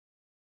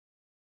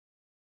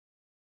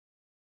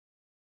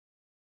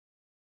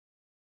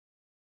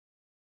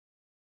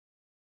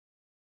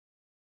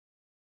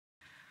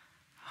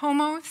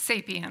Homo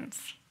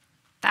sapiens.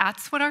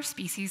 That's what our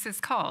species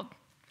is called.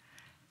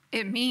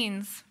 It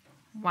means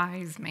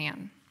wise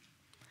man.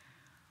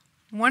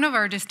 One of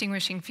our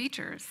distinguishing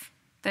features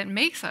that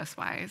makes us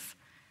wise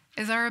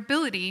is our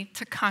ability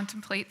to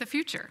contemplate the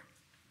future.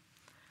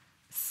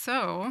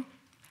 So,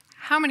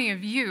 how many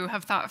of you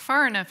have thought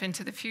far enough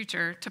into the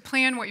future to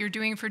plan what you're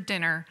doing for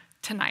dinner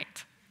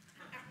tonight?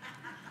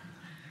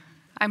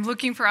 I'm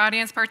looking for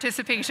audience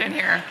participation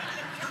here.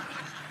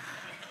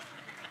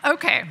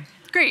 Okay,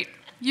 great.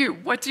 You,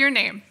 what's your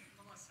name?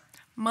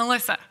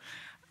 Melissa.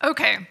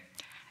 Okay,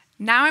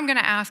 now I'm gonna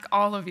ask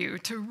all of you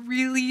to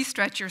really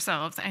stretch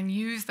yourselves and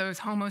use those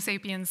Homo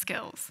sapiens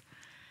skills.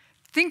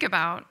 Think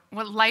about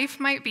what life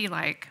might be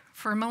like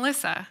for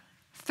Melissa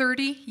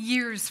 30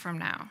 years from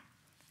now,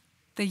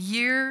 the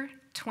year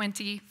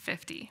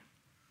 2050.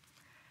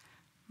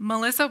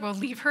 Melissa will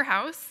leave her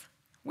house,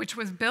 which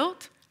was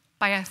built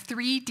by a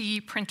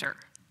 3D printer,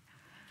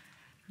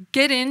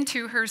 get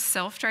into her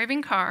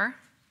self-driving car,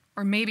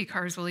 or maybe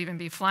cars will even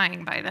be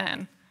flying by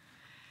then,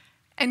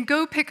 and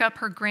go pick up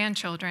her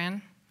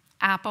grandchildren,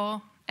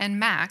 Apple and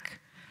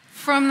Mac,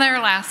 from their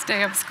last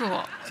day of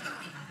school.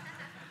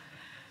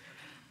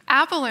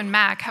 Apple and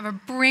Mac have a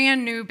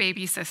brand new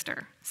baby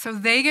sister, so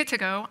they get to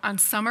go on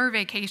summer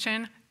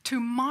vacation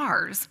to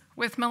Mars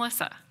with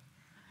Melissa.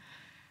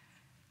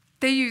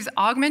 They use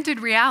augmented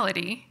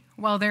reality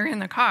while they're in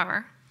the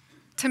car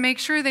to make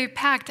sure they've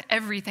packed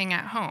everything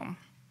at home.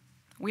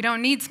 We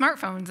don't need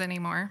smartphones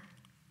anymore.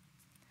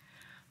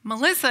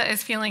 Melissa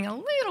is feeling a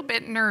little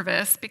bit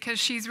nervous because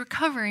she's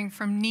recovering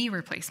from knee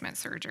replacement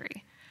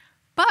surgery.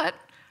 But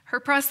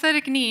her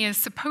prosthetic knee is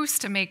supposed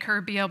to make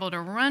her be able to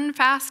run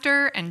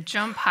faster and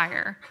jump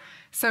higher.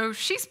 So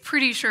she's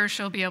pretty sure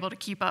she'll be able to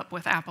keep up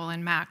with Apple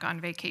and Mac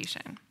on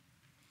vacation.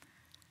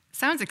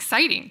 Sounds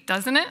exciting,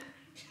 doesn't it?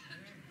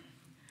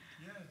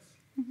 Yes.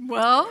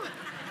 Well,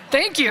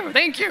 thank you.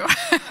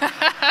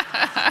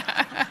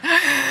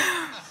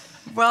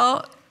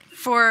 Well,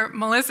 for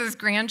Melissa's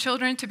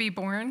grandchildren to be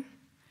born,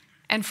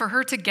 and for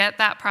her to get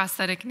that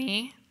prosthetic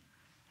knee,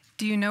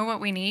 do you know what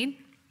we need?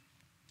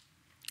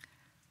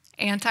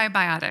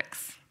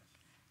 Antibiotics.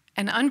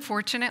 And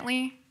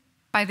unfortunately,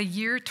 by the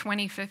year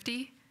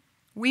 2050,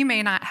 we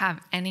may not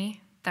have any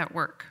that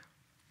work.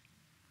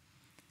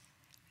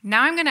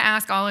 Now I'm going to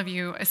ask all of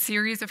you a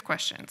series of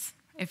questions.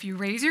 If you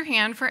raise your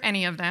hand for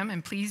any of them,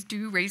 and please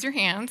do raise your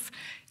hands,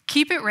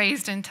 keep it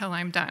raised until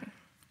I'm done.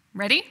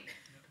 Ready?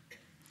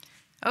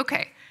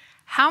 Okay.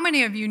 How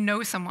many of you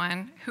know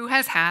someone who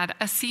has had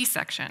a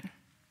C-section,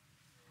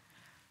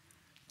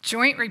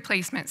 joint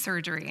replacement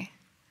surgery,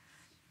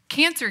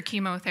 cancer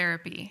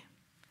chemotherapy,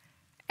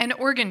 an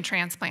organ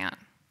transplant?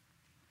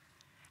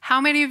 How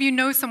many of you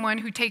know someone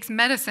who takes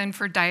medicine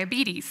for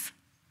diabetes,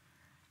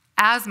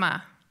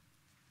 asthma,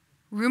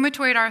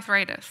 rheumatoid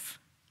arthritis?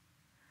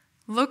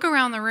 Look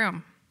around the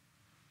room.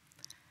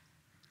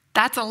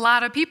 That's a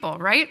lot of people,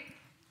 right?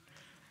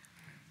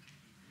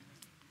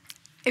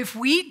 If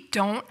we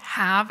don't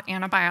have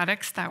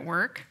antibiotics that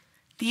work,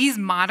 these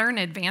modern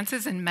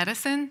advances in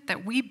medicine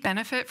that we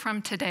benefit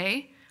from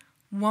today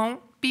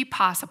won't be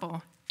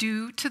possible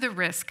due to the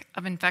risk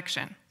of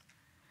infection.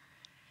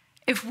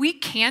 If we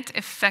can't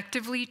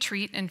effectively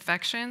treat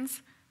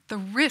infections, the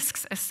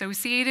risks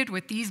associated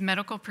with these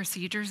medical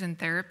procedures and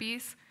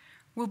therapies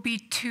will be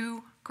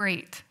too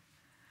great.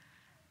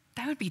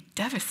 That would be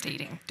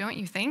devastating, don't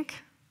you think?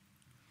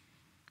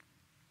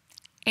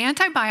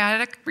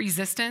 Antibiotic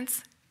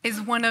resistance is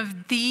one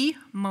of the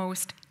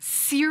most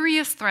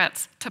serious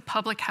threats to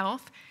public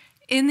health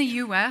in the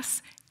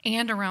US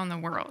and around the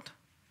world.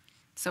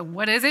 So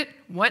what is it?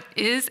 What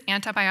is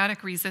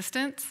antibiotic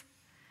resistance?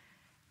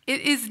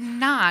 It is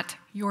not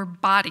your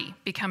body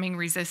becoming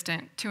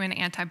resistant to an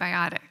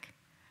antibiotic.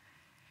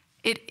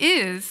 It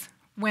is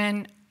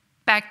when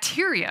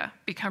bacteria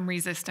become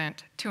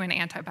resistant to an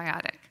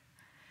antibiotic.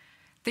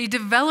 They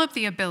develop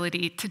the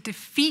ability to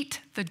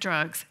defeat the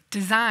drugs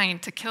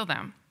designed to kill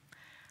them,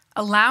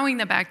 allowing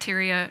the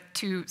bacteria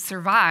to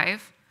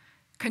survive,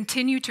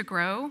 continue to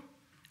grow,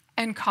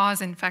 and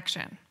cause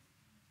infection.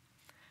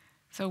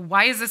 So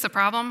why is this a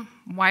problem?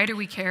 Why do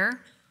we care?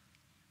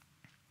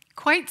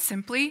 Quite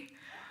simply,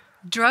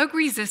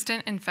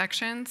 drug-resistant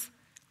infections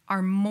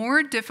are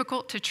more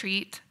difficult to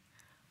treat,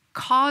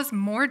 cause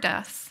more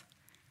deaths,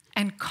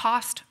 and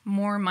cost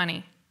more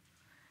money.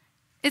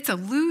 It's a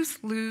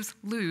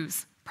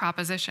lose-lose-lose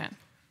proposition.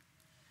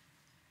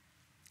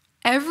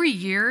 Every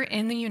year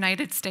in the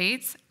United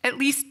States, at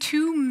least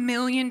 2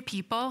 million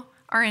people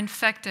are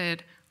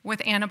infected with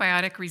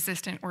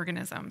antibiotic-resistant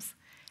organisms,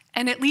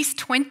 and at least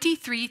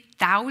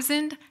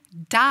 23,000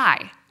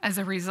 die as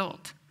a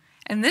result.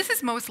 And this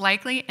is most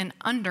likely an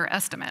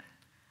underestimate.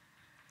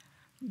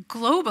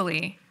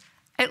 Globally,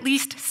 at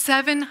least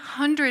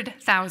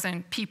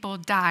 700,000 people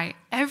die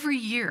every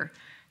year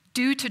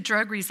due to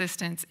drug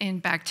resistance in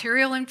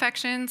bacterial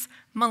infections,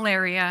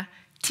 malaria,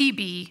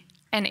 TB,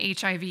 and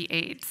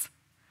HIV/AIDS.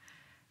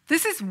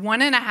 This is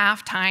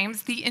 1.5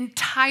 times the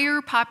entire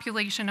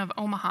population of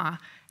Omaha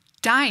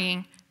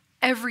dying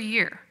every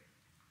year.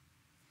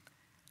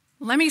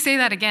 Let me say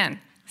that again.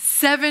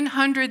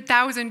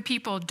 700,000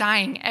 people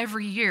dying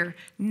every year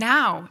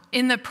now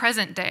in the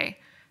present day,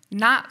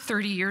 not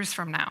 30 years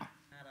from now.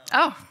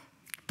 Oh,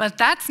 but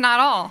that's not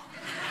all.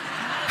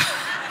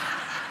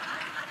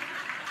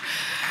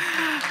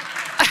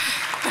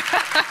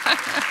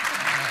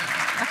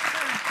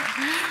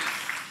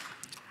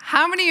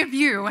 How many of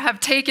you have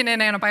taken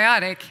an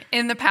antibiotic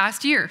in the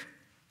past year?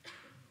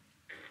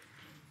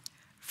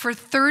 For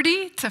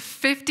 30 to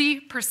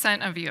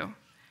 50% of you,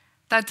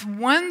 that's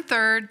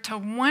 1/3 to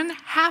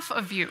 1/2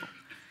 of you,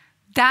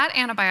 that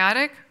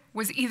antibiotic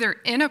was either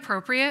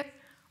inappropriate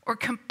or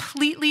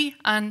completely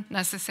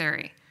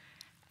unnecessary.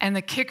 And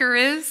the kicker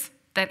is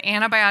that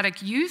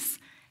antibiotic use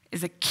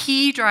is a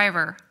key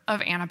driver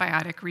of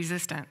antibiotic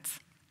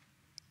resistance.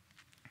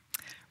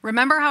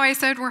 Remember how I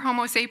said we're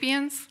Homo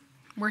sapiens?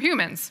 We're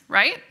humans,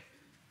 right?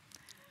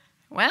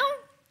 Well,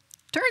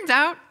 turns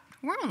out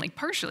we're only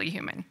partially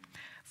human.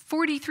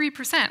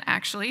 43%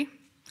 actually.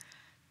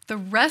 The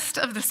rest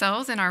of the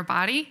cells in our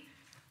body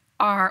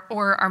or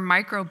our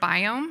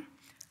microbiome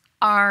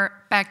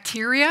are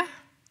bacteria,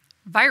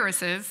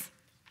 viruses,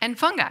 and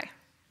fungi.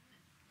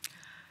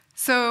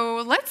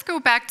 So let's go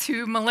back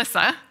to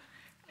Melissa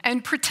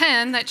and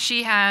pretend that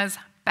she has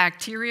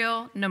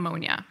bacterial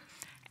pneumonia,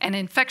 an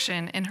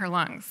infection in her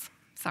lungs.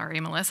 Sorry,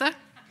 Melissa.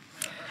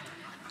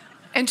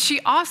 And she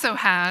also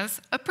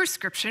has a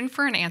prescription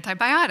for an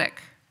antibiotic.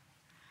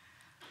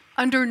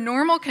 Under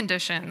normal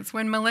conditions,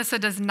 when Melissa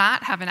does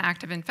not have an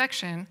active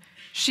infection,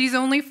 she's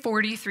only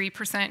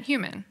 43%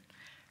 human,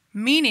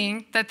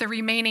 meaning that the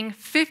remaining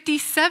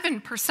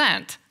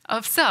 57%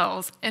 of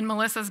cells in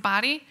Melissa's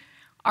body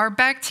are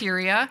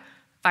bacteria,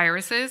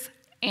 viruses,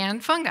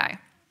 and fungi.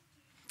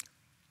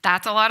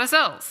 That's a lot of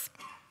cells.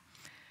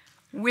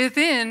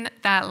 Within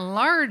that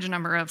large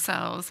number of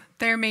cells,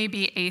 there may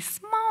be a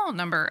small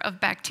number of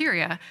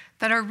bacteria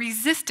that are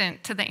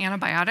resistant to the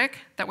antibiotic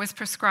that was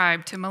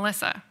prescribed to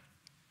Melissa.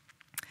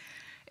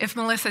 If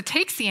Melissa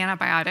takes the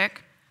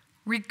antibiotic,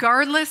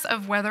 regardless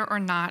of whether or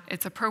not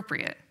it's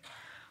appropriate,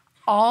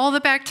 all the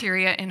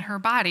bacteria in her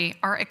body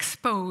are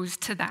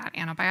exposed to that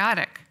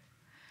antibiotic.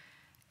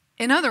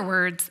 In other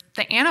words,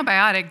 the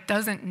antibiotic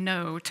doesn't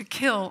know to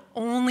kill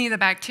only the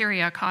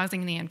bacteria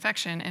causing the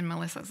infection in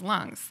Melissa's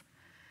lungs.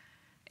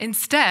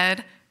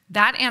 Instead,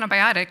 that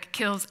antibiotic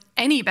kills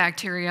any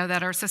bacteria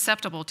that are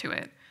susceptible to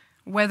it,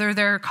 whether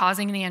they're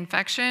causing the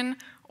infection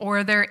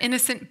or they're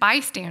innocent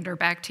bystander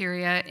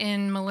bacteria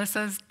in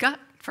Melissa's gut,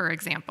 for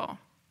example.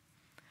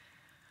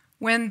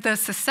 When the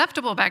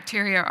susceptible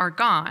bacteria are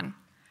gone,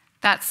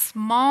 that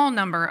small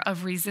number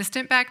of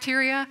resistant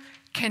bacteria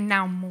can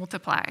now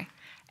multiply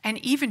and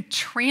even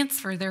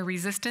transfer their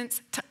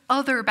resistance to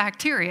other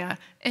bacteria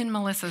in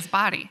Melissa's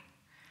body.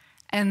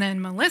 And then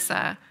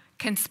Melissa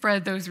can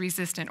spread those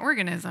resistant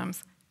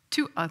organisms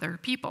to other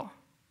people.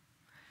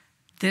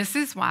 This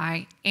is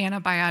why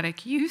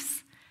antibiotic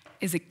use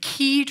is a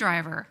key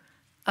driver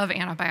of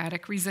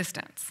antibiotic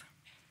resistance.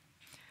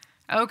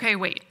 Okay,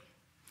 wait.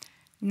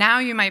 Now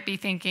you might be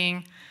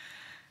thinking,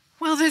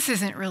 well, this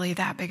isn't really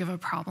that big of a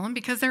problem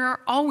because there are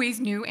always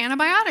new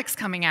antibiotics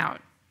coming out.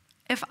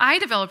 If I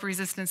develop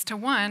resistance to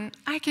one,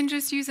 I can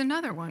just use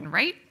another one,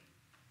 right?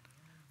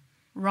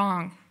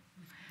 Wrong.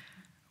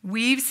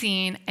 We've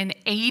seen an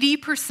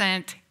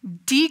 80%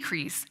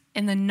 decrease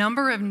in the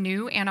number of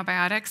new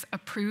antibiotics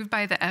approved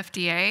by the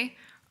FDA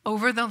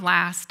over the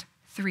last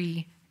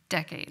 3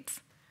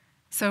 decades.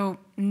 So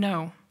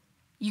no,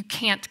 you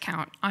can't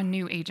count on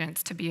new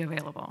agents to be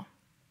available.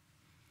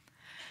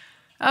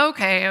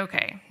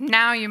 Okay,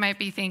 now you might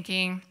be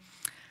thinking,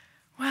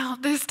 well,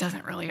 this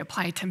doesn't really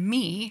apply to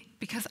me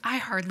because I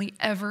hardly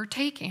ever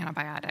take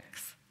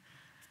antibiotics.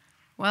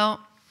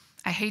 Well,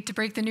 I hate to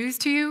break the news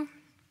to you,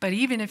 but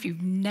even if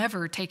you've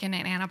never taken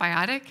an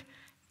antibiotic,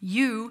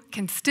 you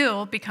can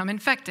still become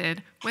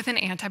infected with an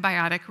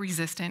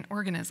antibiotic-resistant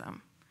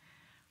organism.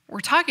 We're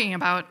talking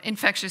about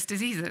infectious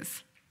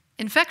diseases,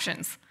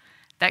 infections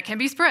that can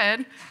be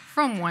spread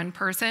from one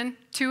person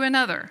to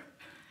another,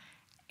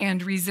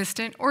 and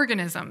resistant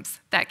organisms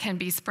that can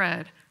be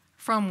spread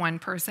from one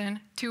person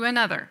to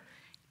another,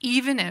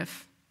 even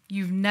if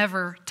you've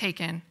never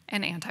taken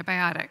an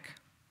antibiotic.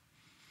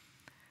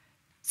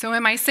 So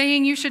am I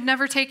saying you should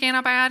never take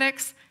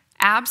antibiotics?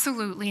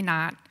 Absolutely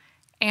not.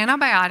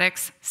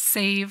 Antibiotics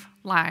save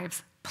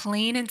lives,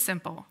 plain and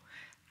simple.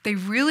 They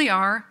really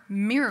are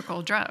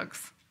miracle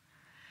drugs.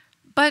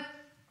 But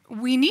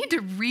we need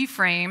to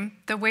reframe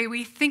the way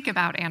we think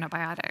about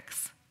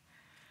antibiotics.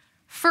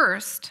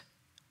 First,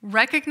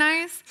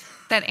 recognize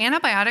that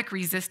antibiotic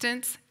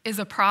resistance is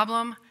a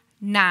problem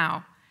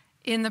now,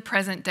 in the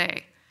present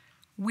day.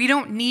 We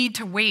don't need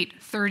to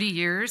wait 30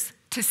 years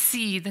to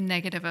see the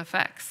negative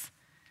effects.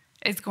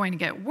 It's going to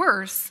get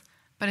worse,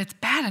 but it's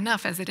bad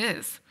enough as it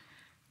is.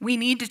 We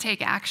need to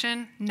take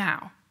action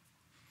now.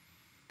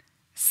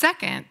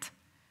 Second,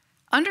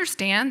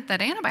 understand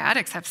that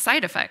antibiotics have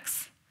side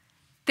effects.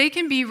 They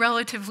can be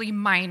relatively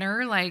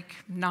minor, like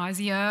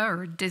nausea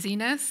or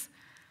dizziness,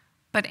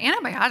 but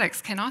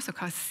antibiotics can also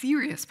cause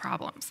serious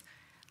problems,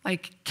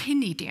 like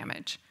kidney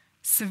damage,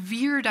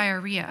 severe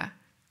diarrhea,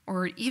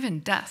 or even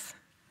death.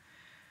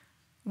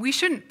 We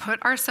shouldn't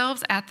put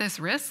ourselves at this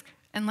risk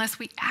unless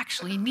we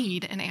actually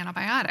need an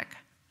antibiotic.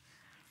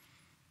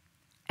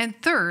 And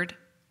third,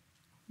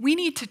 we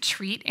need to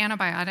treat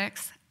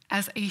antibiotics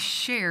as a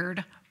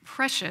shared,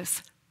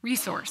 precious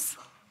resource.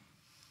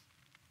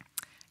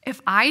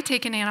 If I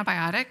take an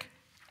antibiotic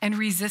and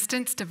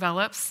resistance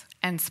develops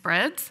and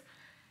spreads,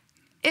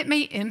 it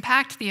may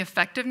impact the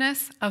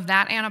effectiveness of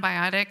that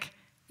antibiotic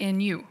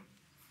in you.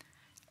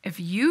 If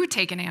you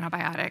take an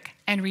antibiotic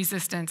and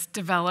resistance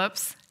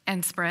develops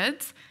and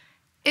spreads,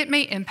 it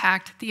may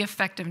impact the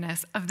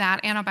effectiveness of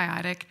that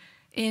antibiotic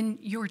in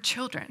your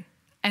children,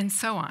 and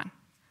so on.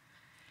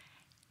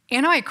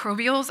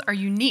 Antimicrobials are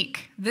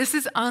unique. This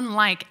is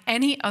unlike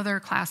any other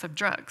class of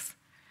drugs.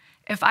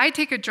 If I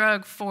take a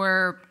drug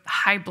for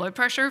high blood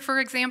pressure, for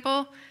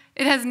example,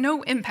 it has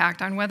no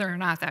impact on whether or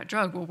not that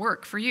drug will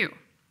work for you.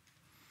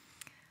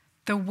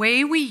 The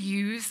way we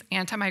use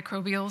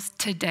antimicrobials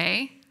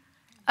today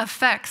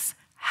affects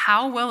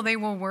how well they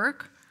will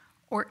work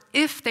or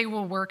if they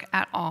will work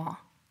at all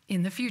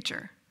in the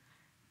future.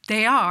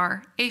 They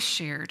are a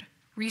shared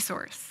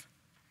resource.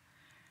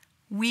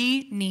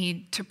 We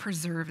need to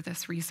preserve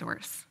this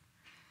resource.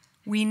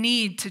 We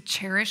need to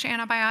cherish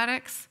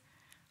antibiotics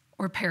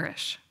or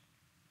perish.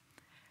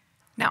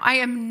 Now, I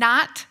am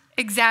not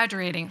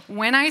exaggerating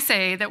when I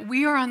say that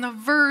we are on the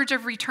verge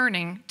of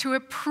returning to a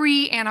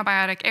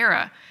pre-antibiotic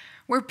era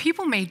where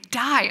people may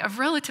die of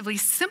relatively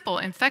simple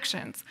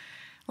infections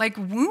like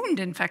wound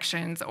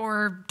infections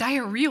or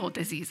diarrheal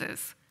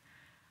diseases.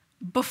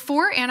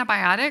 Before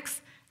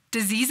antibiotics,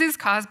 diseases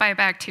caused by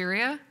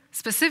bacteria,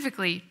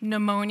 specifically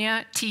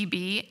pneumonia,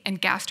 TB,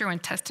 and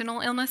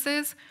gastrointestinal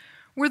illnesses,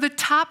 were the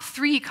top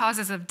 3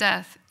 causes of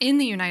death in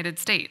the United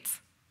States.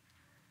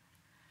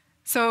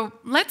 So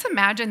let's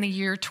imagine the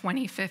year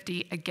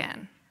 2050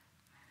 again.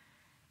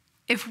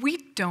 If we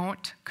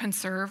don't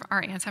conserve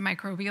our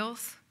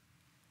antimicrobials,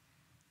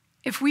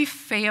 if we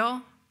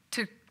fail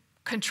to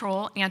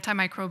control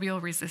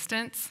antimicrobial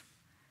resistance,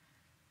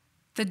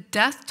 the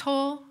death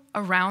toll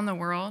around the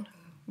world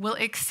will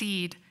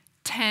exceed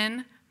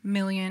 10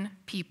 million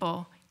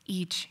people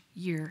each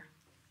year.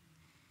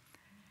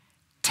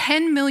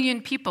 10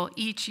 million people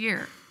each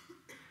year.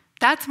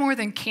 That's more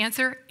than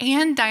cancer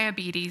and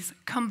diabetes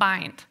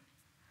combined.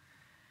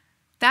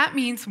 That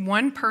means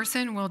one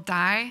person will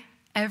die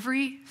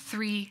every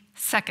 3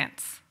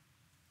 seconds.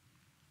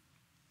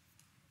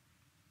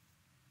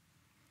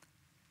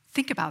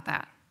 Think about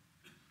that.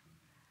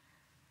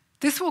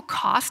 This will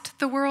cost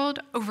the world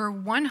over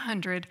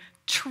 $100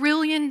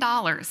 trillion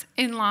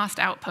in lost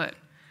output,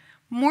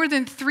 more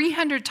than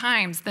 300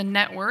 times the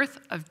net worth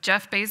of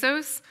Jeff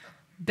Bezos,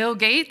 Bill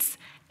Gates,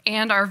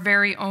 and our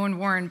very own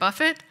Warren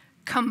Buffett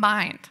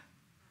combined.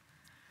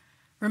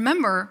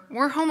 Remember,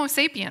 we're Homo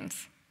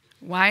sapiens,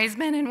 wise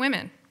men and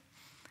women.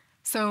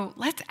 So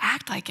let's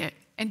act like it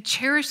and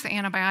cherish the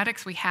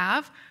antibiotics we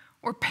have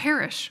or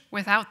perish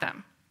without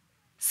them.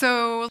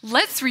 So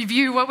let's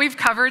review what we've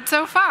covered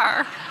so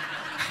far.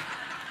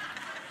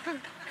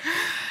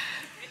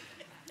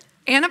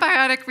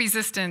 Antibiotic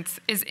resistance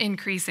is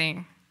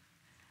increasing.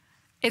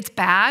 It's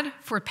bad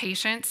for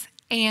patients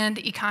and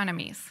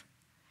economies.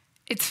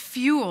 It's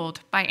fueled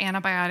by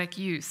antibiotic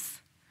use.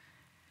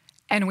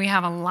 And we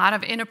have a lot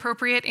of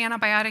inappropriate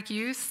antibiotic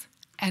use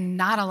and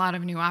not a lot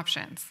of new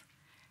options.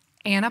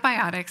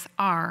 Antibiotics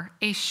are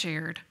a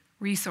shared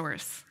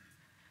resource.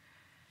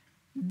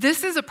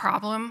 This is a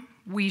problem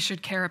we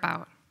should care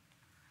about.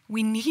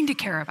 We need to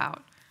care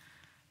about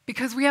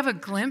because we have a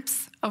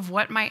glimpse of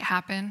what might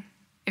happen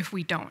if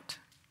we don't.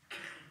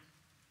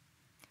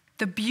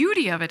 The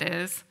beauty of it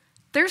is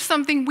there's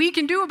something we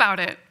can do about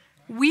it.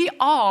 We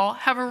all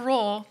have a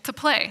role to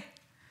play.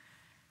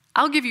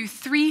 I'll give you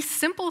 3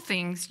 simple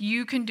things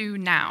you can do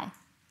now,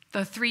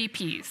 the 3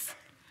 Ps.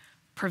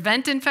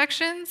 Prevent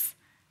infections,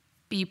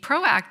 be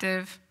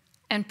proactive,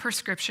 and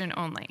prescription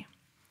only.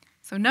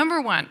 So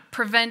number 1,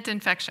 prevent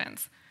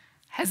infections.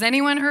 Has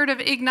anyone heard of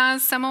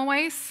Ignaz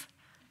Semmelweis?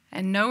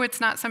 And no,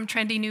 it's not some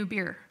trendy new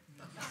beer.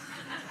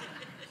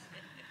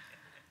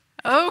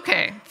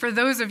 Okay, for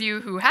those of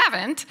you who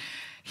haven't,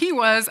 he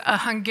was a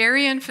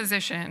Hungarian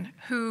physician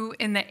who,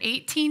 in the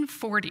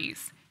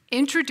 1840s,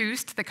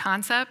 introduced the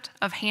concept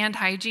of hand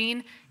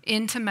hygiene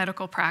into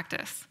medical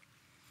practice.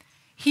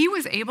 He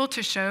was able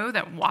to show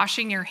that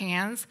washing your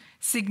hands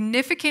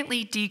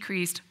significantly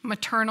decreased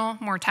maternal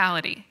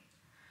mortality.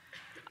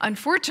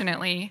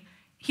 Unfortunately,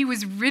 he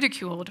was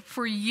ridiculed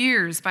for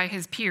years by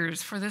his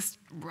peers for this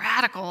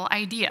radical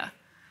idea.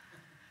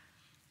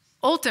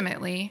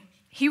 Ultimately,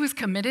 he was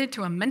committed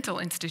to a mental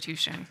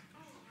institution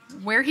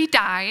where he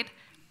died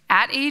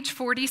at age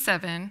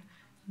 47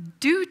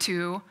 due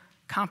to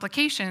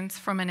complications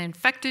from an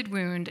infected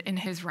wound in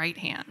his right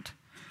hand.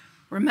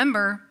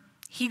 Remember,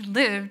 he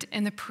lived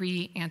in the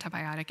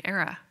pre-antibiotic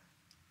era.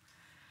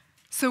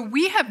 So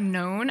we have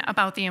known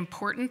about the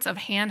importance of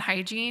hand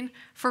hygiene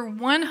for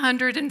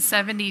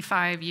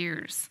 175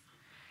 years.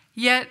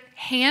 Yet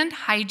hand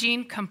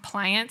hygiene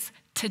compliance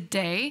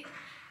today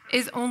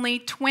is only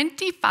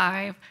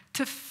 25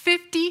 to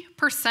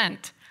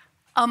 50%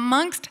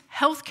 amongst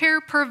healthcare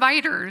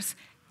providers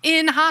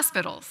in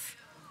hospitals.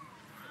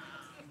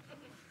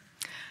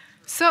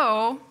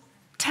 So,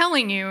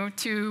 telling you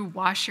to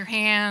wash your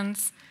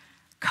hands,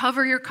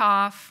 cover your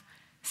cough,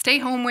 stay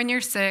home when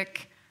you're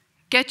sick,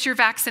 get your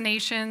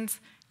vaccinations,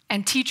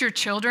 and teach your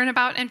children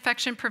about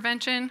infection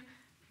prevention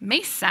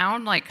may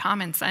sound like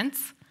common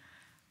sense,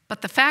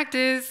 but the fact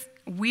is,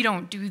 we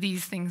don't do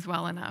these things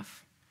well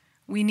enough.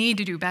 We need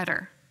to do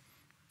better,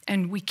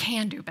 and we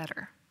can do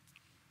better.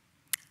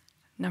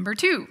 Number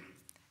 2,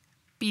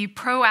 be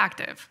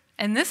proactive.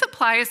 And this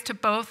applies to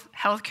both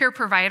healthcare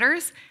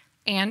providers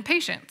and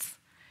patients.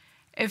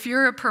 If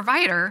you're a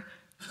provider,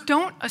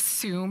 don't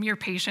assume your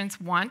patients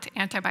want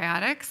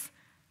antibiotics.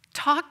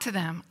 Talk to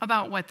them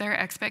about what their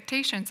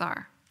expectations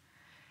are.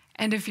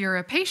 And if you're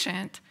a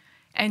patient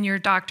and your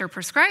doctor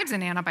prescribes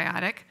an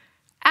antibiotic,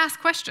 ask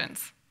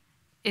questions.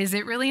 Is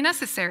it really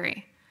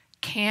necessary?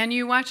 Can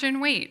you watch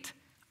and wait?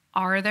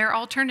 Are there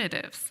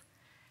alternatives?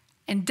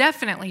 And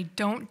definitely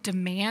don't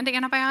demand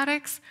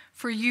antibiotics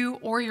for you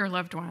or your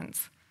loved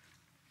ones,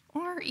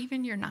 or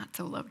even your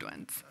not-so-loved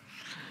ones.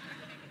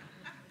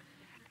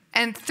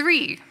 And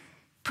 3,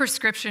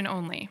 prescription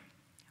only.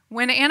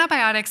 When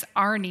antibiotics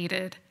are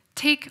needed,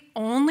 take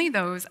only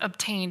those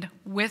obtained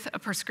with a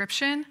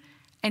prescription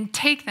and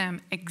take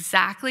them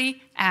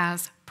exactly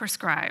as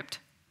prescribed.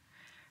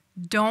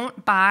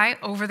 Don't buy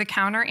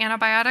over-the-counter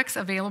antibiotics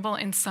available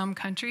in some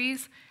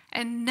countries,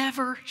 and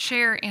never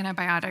share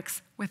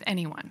antibiotics with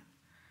anyone.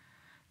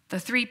 The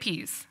 3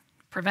 Ps: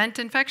 prevent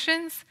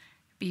infections,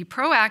 be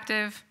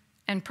proactive,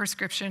 and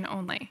prescription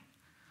only.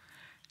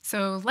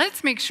 So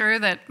let's make sure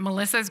that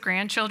Melissa's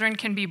grandchildren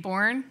can be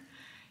born,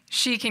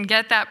 she can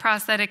get that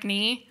prosthetic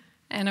knee,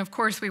 and of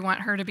course we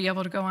want her to be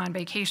able to go on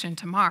vacation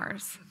to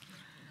Mars.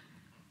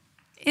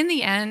 In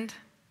the end,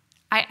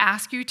 I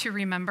ask you to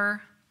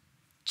remember,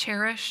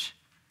 cherish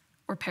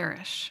or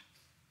perish.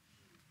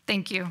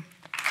 Thank you.